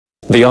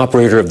The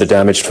operator of the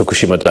damaged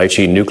Fukushima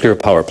Daiichi nuclear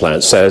power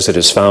plant says it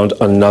has found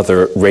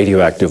another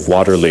radioactive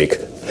water leak.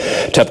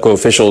 TEPCO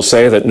officials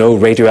say that no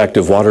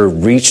radioactive water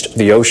reached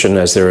the ocean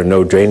as there are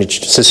no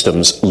drainage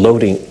systems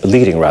leading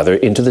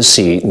into the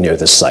sea near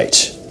the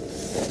site.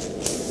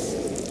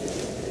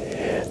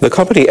 The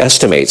company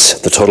estimates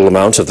the total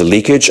amount of the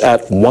leakage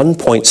at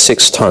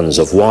 1.6 tons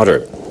of water.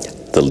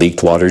 The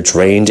leaked water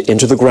drained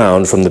into the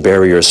ground from the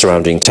barrier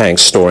surrounding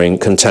tanks storing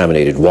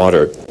contaminated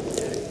water.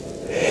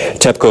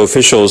 TEPCO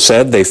officials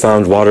said they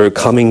found water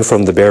coming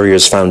from the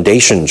barrier's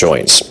foundation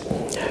joints.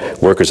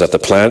 Workers at the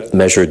plant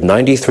measured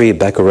 93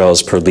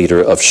 becquerels per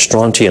liter of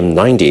strontium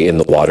 90 in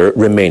the water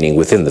remaining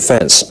within the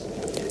fence.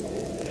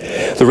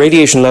 The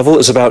radiation level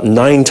is about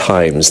 9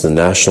 times the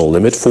national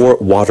limit for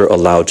water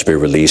allowed to be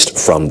released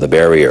from the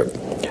barrier.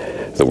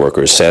 The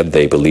workers said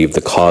they believe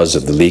the cause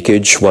of the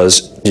leakage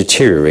was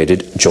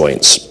deteriorated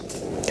joints.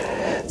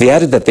 They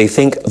added that they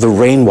think the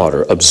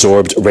rainwater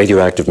absorbed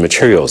radioactive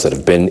materials that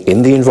have been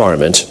in the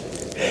environment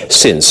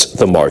since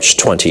the March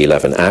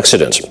 2011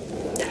 accident.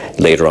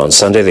 Later on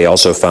Sunday, they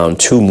also found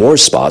 2 more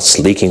spots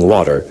leaking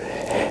water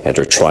and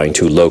are trying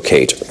to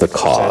locate the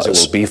cause. It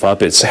will beef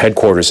up its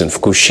headquarters in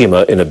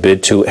Fukushima in a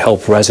bid to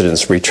help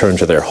residents return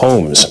to their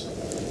homes.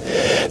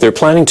 They're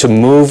planning to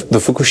move the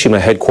Fukushima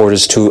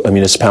headquarters to a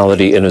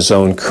municipality in a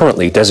zone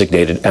currently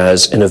designated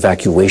as an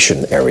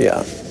evacuation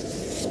area.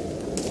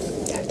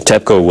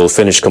 TEPCO will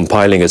finish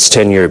compiling its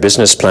 10-year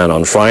business plan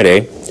on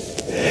Friday.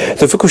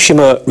 The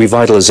Fukushima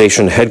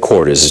Revitalization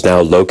Headquarters is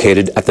now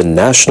located at the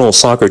national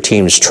soccer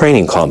team's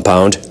training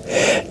compound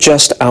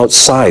just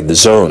outside the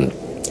zone.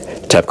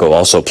 TEPCO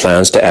also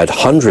plans to add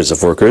hundreds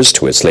of workers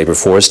to its labor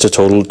force to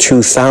total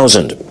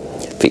 2,000.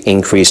 The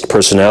increased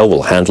personnel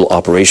will handle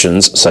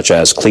operations such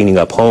as cleaning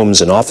up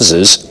homes and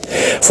offices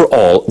for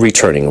all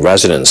returning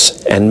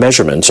residents and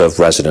measurement of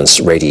residents'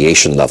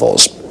 radiation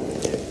levels.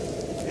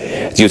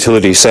 The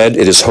utility said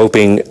it is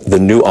hoping the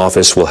new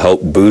office will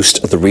help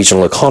boost the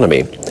regional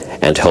economy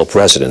and help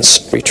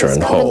residents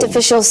return home. Government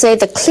officials say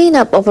the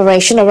cleanup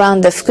operation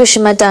around the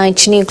Fukushima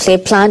Daiichi nuclear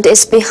plant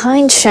is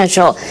behind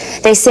schedule.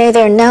 They say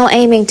they're now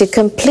aiming to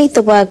complete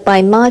the work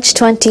by March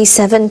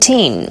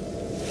 2017.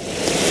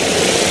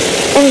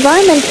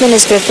 Environment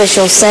Ministry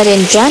officials said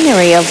in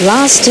January of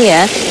last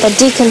year that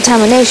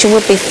decontamination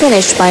would be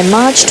finished by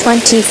March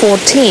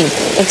 2014,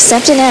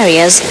 except in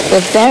areas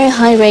with very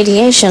high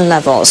radiation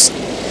levels.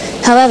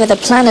 However, the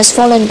plan has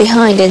fallen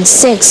behind in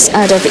 6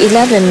 out of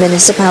 11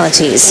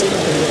 municipalities.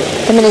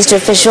 The ministry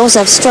officials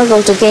have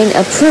struggled to gain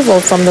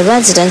approval from the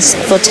residents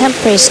for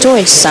temporary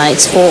storage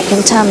sites for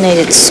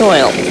contaminated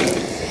soil.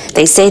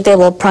 They say they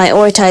will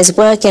prioritize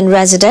work in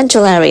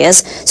residential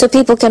areas so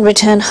people can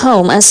return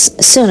home as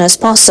soon as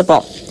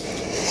possible.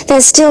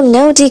 There's still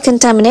no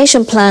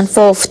decontamination plan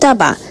for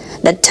Futaba.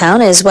 That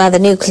town is where the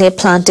nuclear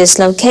plant is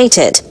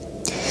located.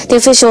 The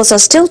officials are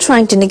still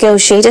trying to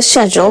negotiate a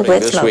schedule with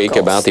locals. This week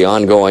about the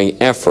ongoing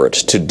effort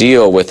to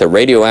deal with the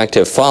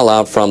radioactive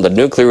fallout from the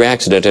nuclear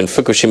accident in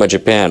Fukushima,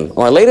 Japan.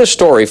 Our latest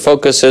story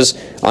focuses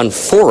on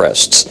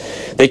forests.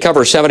 They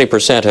cover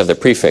 70% of the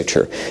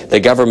prefecture. The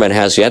government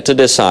has yet to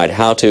decide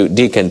how to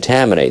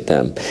decontaminate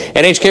them.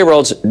 NHK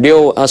World's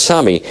Ryo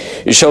Asami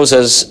shows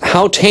us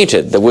how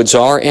tainted the woods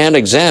are and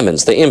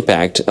examines the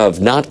impact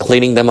of not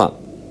cleaning them up.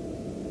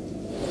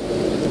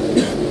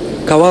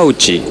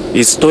 Kawauchi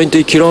is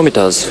 20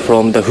 kilometers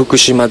from the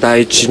Fukushima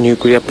Daiichi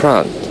nuclear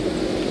plant.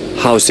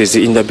 Houses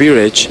in the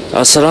village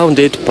are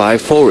surrounded by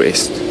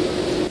forest.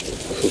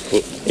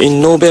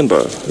 In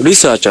November,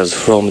 researchers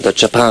from the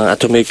Japan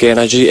Atomic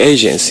Energy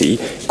Agency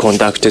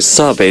conducted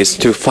surveys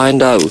to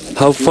find out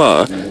how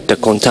far the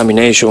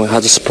contamination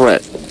has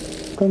spread.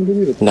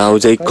 Now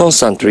they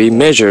constantly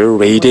measure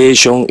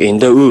radiation in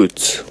the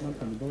woods.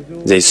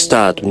 They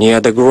start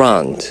near the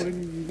ground.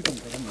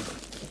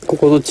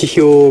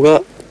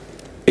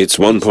 It's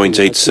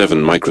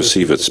 1.87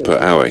 microsieverts per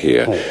hour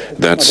here.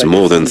 That's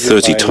more than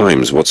 30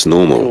 times what's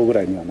normal.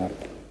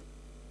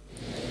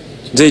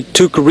 They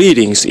took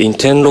readings in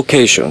 10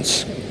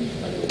 locations.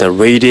 The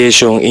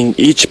radiation in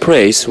each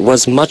place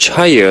was much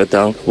higher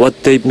than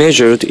what they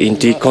measured in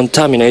the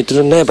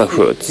contaminated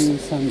neighborhoods.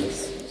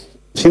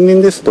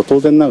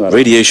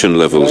 Radiation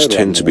levels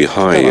tend to be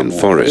high in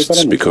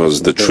forests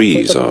because the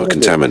trees are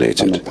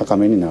contaminated.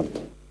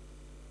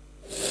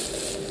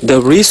 The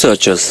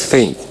researchers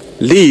think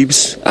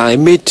leaves are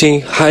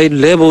emitting high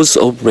levels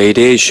of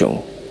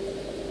radiation.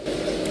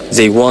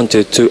 They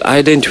wanted to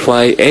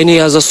identify any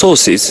other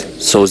sources,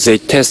 so they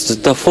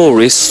tested the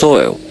forest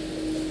soil.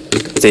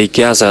 They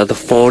gathered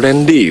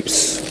fallen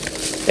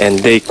leaves, and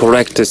they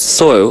collected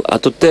soil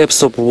at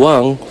depths of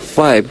 1,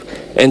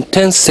 5, and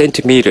 10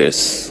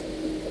 centimeters.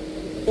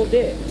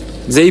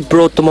 They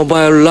brought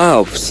mobile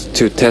labs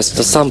to test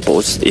the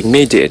samples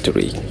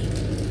immediately.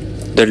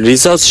 The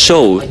results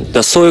showed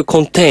the soil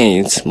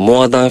contains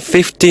more than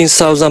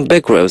 15,000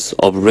 becquerels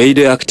of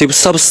radioactive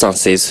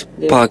substances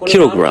per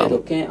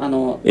kilogram.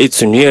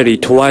 It's nearly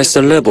twice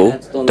the level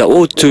that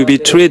ought to be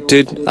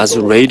treated as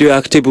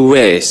radioactive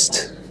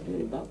waste.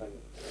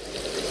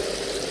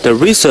 The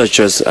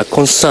researchers are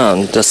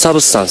concerned the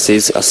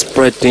substances are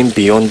spreading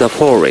beyond the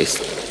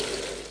forest.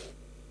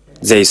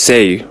 They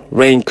say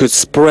rain could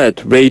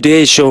spread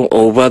radiation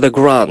over the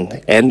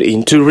ground and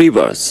into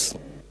rivers.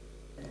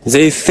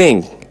 They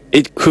think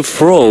it could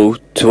flow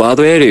to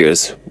other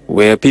areas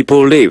where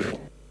people live.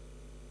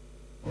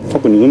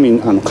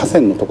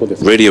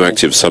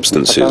 Radioactive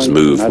substances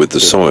move with the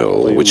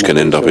soil, which can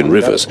end up in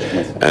rivers,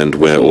 and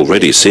we're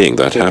already seeing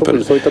that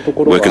happen.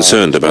 We're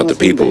concerned about the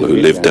people who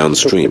live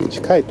downstream.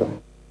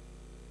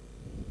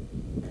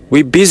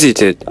 We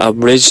visited a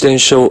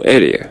residential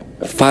area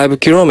 5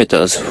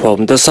 kilometers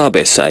from the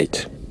survey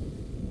site.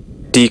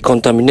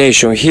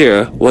 Decontamination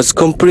here was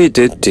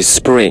completed this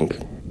spring.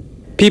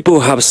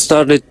 People have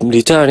started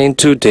returning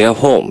to their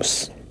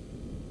homes.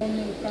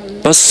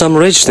 But some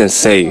residents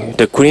say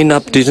the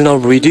cleanup did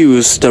not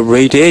reduce the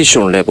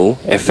radiation level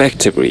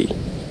effectively.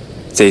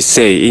 They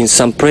say in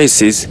some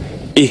places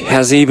it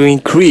has even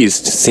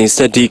increased since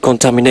the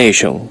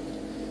decontamination.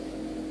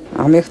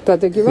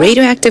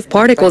 Radioactive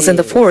particles in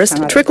the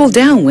forest trickle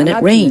down when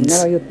it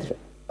rains.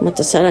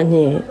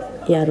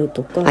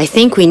 I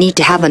think we need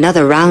to have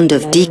another round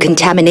of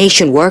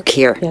decontamination work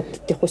here.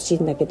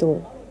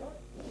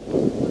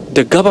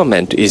 The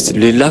government is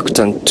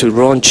reluctant to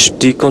launch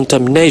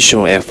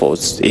decontamination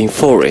efforts in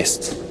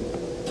forests.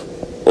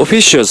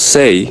 Officials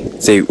say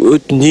they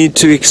would need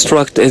to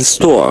extract and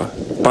store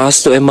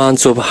vast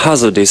amounts of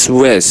hazardous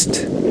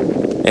waste.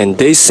 And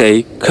they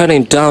say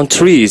cutting down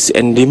trees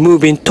and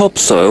removing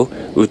topsoil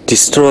would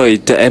destroy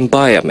the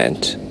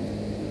environment.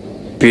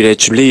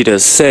 Village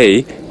leaders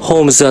say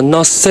homes are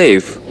not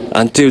safe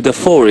until the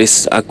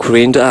forests are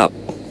cleaned up.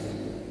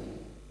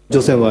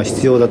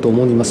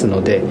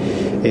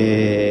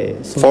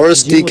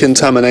 Forest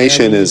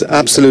decontamination is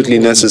absolutely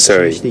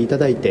necessary.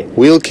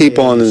 We'll keep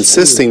on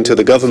insisting to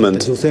the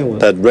government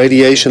that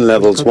radiation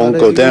levels won't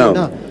go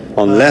down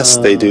unless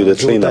they do the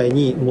cleanup.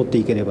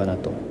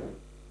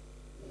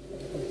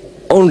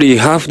 Only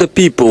half the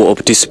people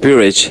of this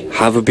village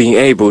have been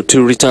able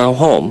to return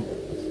home.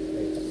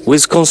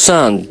 With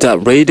concern that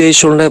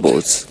radiation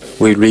levels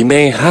will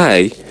remain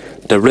high,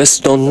 the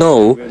rest don't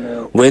know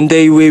when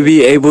they will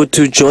be able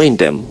to join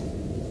them.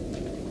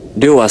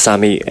 Ryo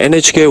Asami,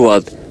 NHK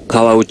World,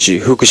 Kawauchi,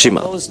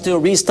 Fukushima. Opposed to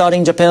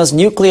restarting Japan's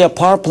nuclear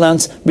power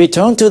plants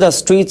returned to the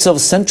streets of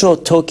central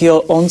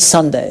Tokyo on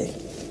Sunday.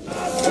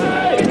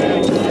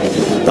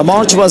 The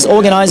march was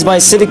organized by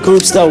civic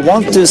groups that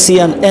want to see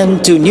an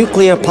end to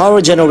nuclear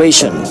power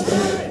generation.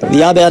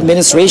 The Abe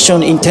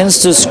administration intends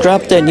to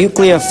scrap the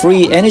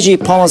nuclear-free energy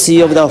policy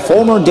of the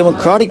former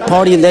Democratic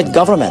Party-led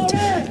government.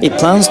 It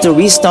plans to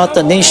restart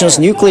the nation's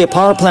nuclear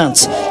power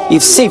plants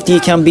if safety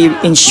can be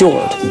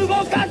ensured.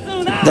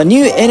 The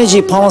new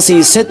energy policy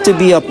is set to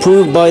be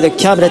approved by the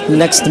cabinet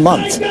next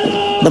month.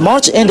 The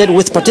march ended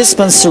with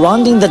participants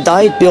surrounding the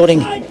Daiichi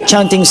building,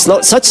 chanting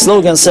such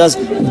slogans as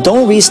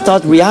 "Don't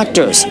restart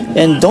reactors"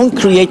 and "Don't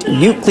create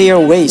nuclear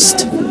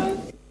waste."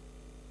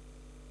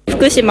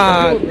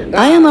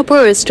 I am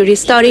opposed to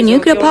restarting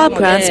nuclear power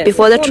plants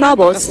before the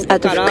troubles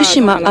at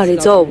Fukushima are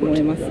resolved.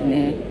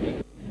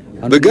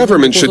 The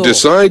government should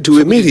decide to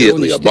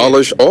immediately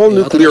abolish all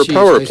nuclear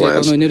power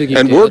plants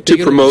and work to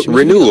promote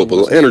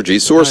renewable energy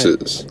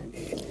sources.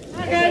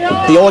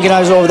 The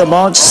organizer of the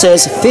march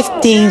says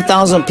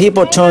 15,000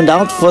 people turned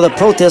out for the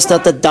protest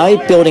at the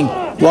Daiichi building,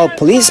 while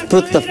police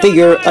put the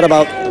figure at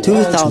about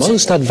 2,000.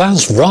 Most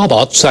advanced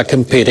robots are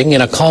competing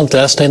in a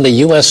contest in the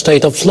U.S.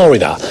 state of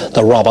Florida.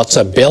 The robots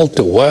are built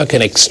to work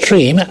in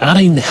extreme,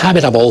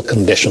 uninhabitable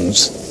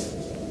conditions.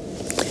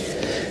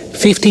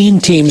 15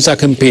 teams are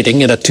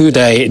competing in a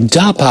two-day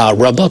DARPA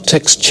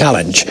Robotics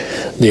Challenge.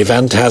 The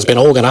event has been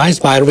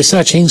organized by a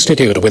research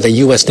institute with the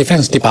U.S.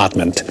 Defense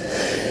Department.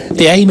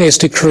 The aim is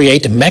to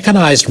create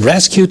mechanized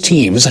rescue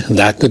teams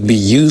that could be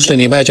used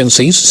in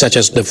emergencies such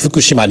as the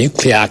Fukushima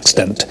nuclear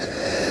accident.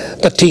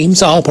 The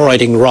teams are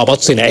operating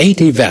robots in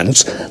 8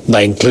 events.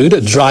 They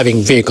include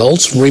driving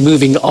vehicles,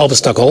 removing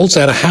obstacles,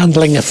 and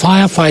handling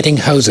firefighting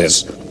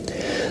hoses.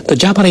 The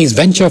Japanese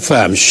venture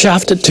firm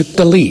Shaft took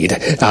the lead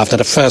after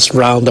the first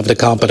round of the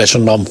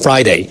competition on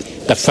Friday.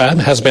 The firm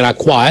has been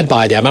acquired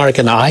by the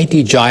American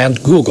IT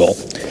giant Google.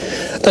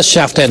 The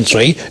Shaft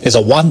entry is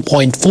a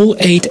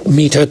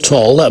 1.48-meter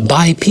tall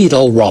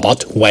bipedal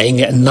robot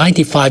weighing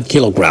 95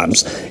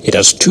 kilograms. It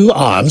has 2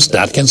 arms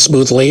that can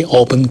smoothly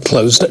open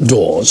closed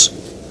doors.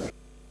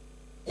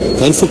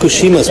 In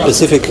Fukushima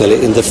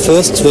specifically, in the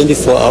first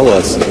 24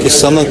 hours, if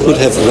someone could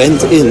have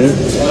went in,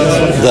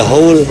 the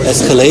whole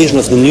escalation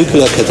of the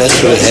nuclear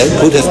catastrophe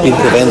could have been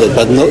prevented,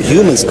 but no,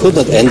 humans could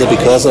not enter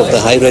because of the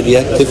high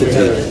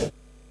radioactivity.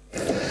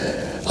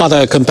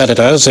 Other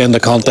competitors in the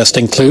contest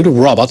include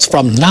robots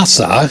from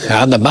NASA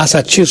and the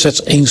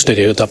Massachusetts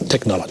Institute of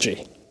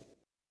Technology.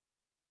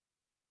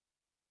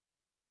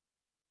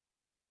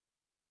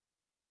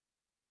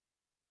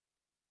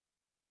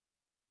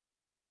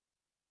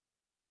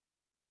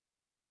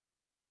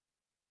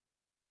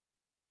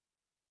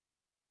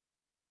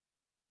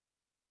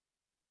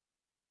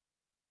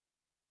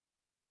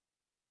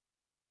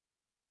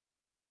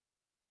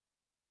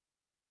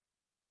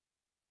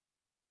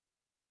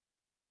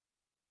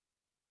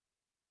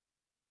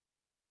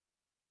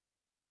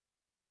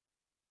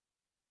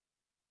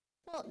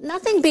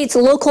 Nothing beats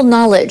local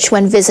knowledge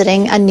when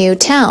visiting a new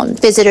town.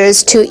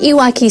 Visitors to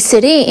Iwaki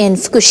City in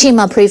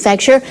Fukushima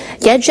Prefecture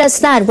get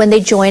just that when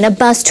they join a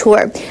bus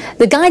tour.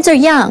 The guides are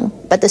young,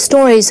 but the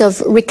stories of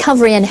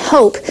recovery and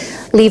hope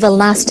leave a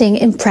lasting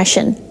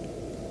impression.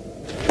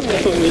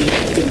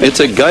 It's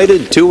a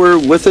guided tour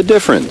with a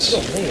difference,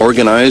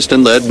 organized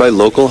and led by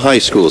local high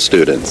school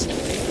students.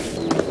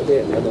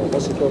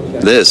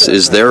 This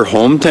is their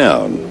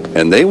hometown,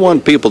 and they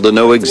want people to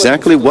know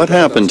exactly what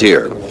happened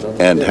here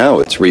and how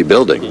it's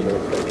rebuilding.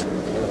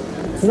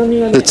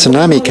 The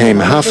tsunami came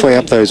halfway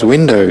up those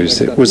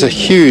windows. It was a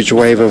huge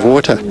wave of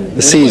water.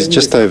 The sea's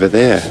just over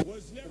there.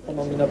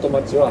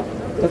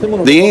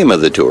 The aim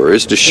of the tour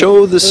is to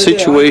show the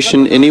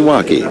situation in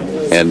Iwaki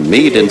and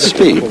meet and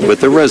speak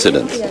with the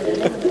residents.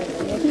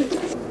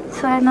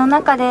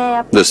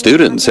 The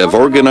students have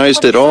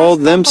organized it all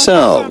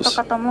themselves,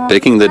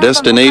 picking the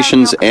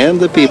destinations and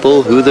the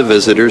people who the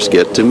visitors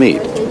get to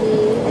meet.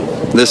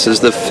 This is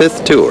the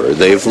 5th tour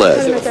they've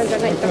led.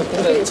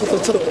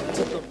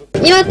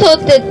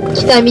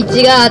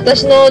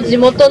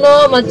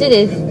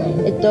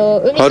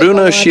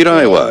 Haruna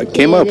Shiraiwa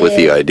came up with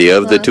the idea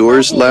of the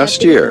tours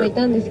last year.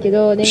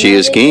 She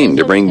is keen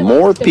to bring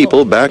more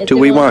people back to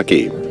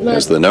Iwaki,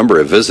 as the number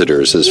of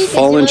visitors has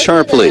fallen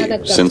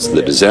sharply since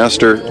the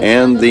disaster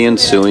and the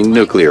ensuing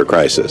nuclear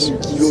crisis.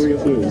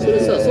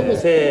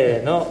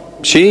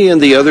 She and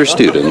the other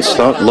students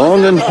thought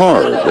long and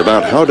hard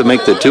about how to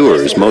make the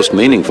tours most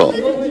meaningful.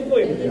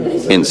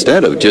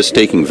 Instead of just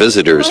taking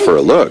visitors for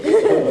a look,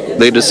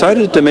 they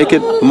decided to make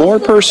it more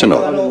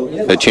personal,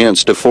 a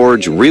chance to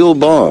forge real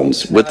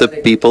bonds with the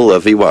people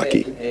of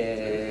Iwaki.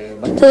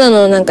 I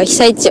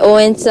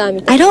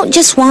don't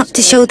just want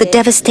to show the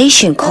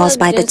devastation caused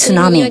by the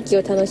tsunami.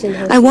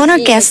 I want our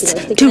guests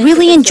to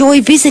really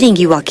enjoy visiting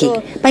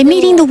Iwaki by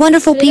meeting the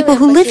wonderful people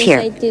who live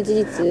here.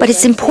 But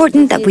it's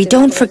important that we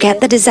don't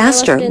forget the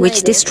disaster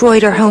which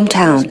destroyed our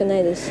hometown.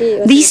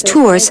 These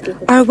tours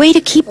are a way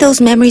to keep those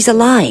memories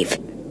alive.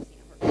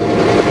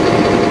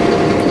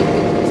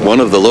 One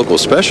of the local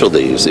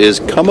specialties is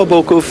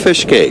kamaboko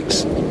fish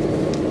cakes.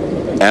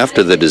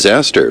 After the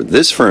disaster,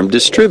 this firm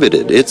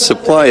distributed its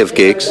supply of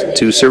cakes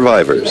to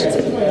survivors.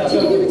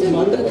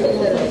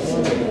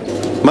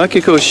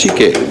 Makiko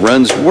Shike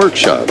runs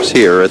workshops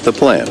here at the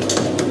plant.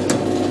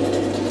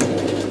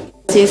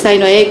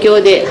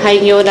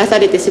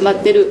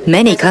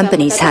 Many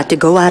companies had to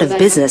go out of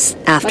business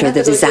after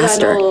the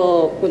disaster,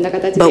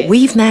 but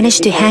we've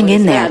managed to hang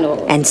in there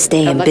and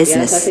stay in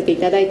business.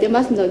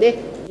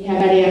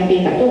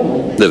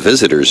 The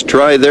visitors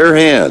try their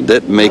hand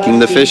at making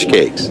the fish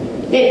cakes.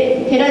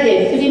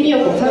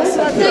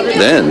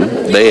 Then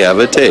they have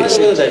a taste.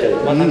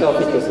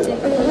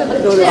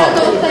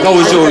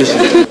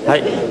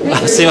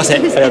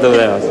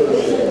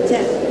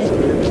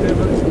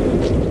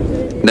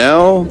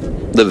 Now,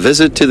 the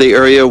visit to the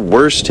area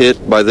worst hit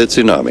by the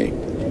tsunami.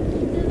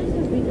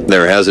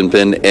 There hasn't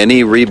been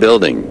any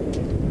rebuilding.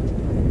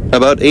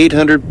 About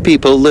 800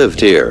 people lived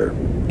here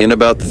in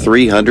about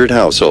 300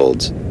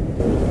 households.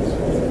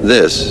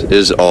 This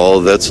is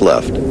all that's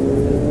left.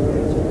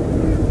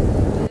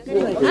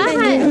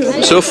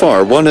 So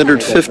far,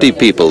 150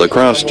 people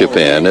across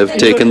Japan have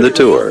taken the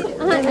tour.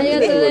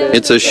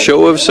 It's a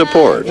show of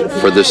support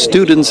for the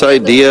students'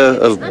 idea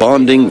of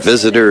bonding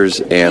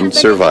visitors and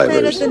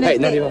survivors.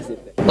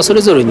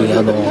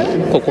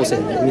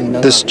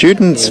 The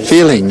students'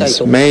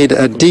 feelings made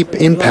a deep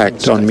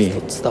impact on me.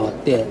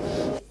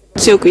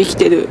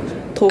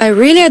 I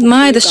really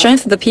admire the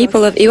strength of the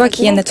people of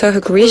Iwaki and the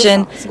Tohoku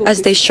region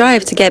as they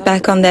strive to get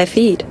back on their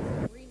feet.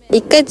 I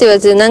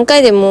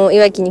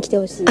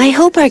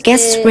hope our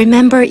guests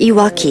remember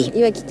Iwaki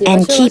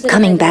and keep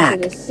coming back.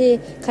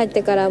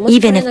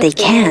 Even if they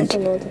can't,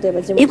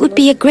 it would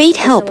be a great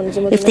help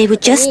if they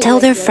would just tell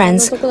their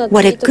friends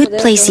what a good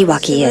place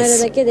Iwaki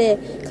is.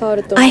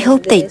 I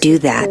hope they do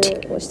that.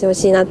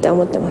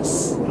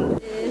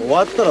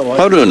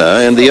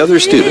 Haruna and the other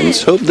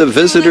students hope the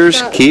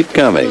visitors keep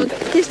coming.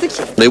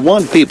 They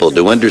want people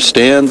to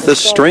understand the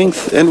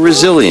strength and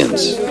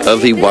resilience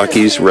of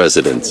Iwaki's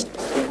residents.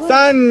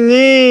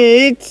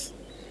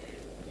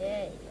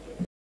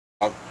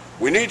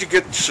 We need to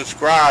get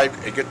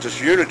subscribed and get this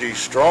unity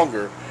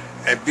stronger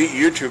and beat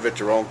YouTube at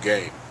their own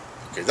game.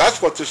 Okay, that's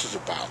what this is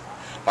about.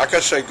 Like I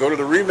say, go to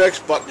the remix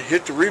button,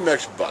 hit the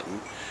remix button.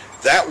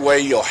 That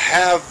way you'll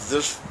have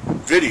this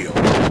video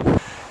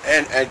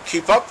and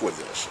keep up with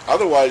this.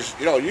 Otherwise,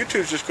 you know,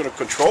 YouTube's just going to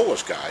control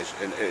us, guys,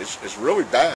 and it's really bad.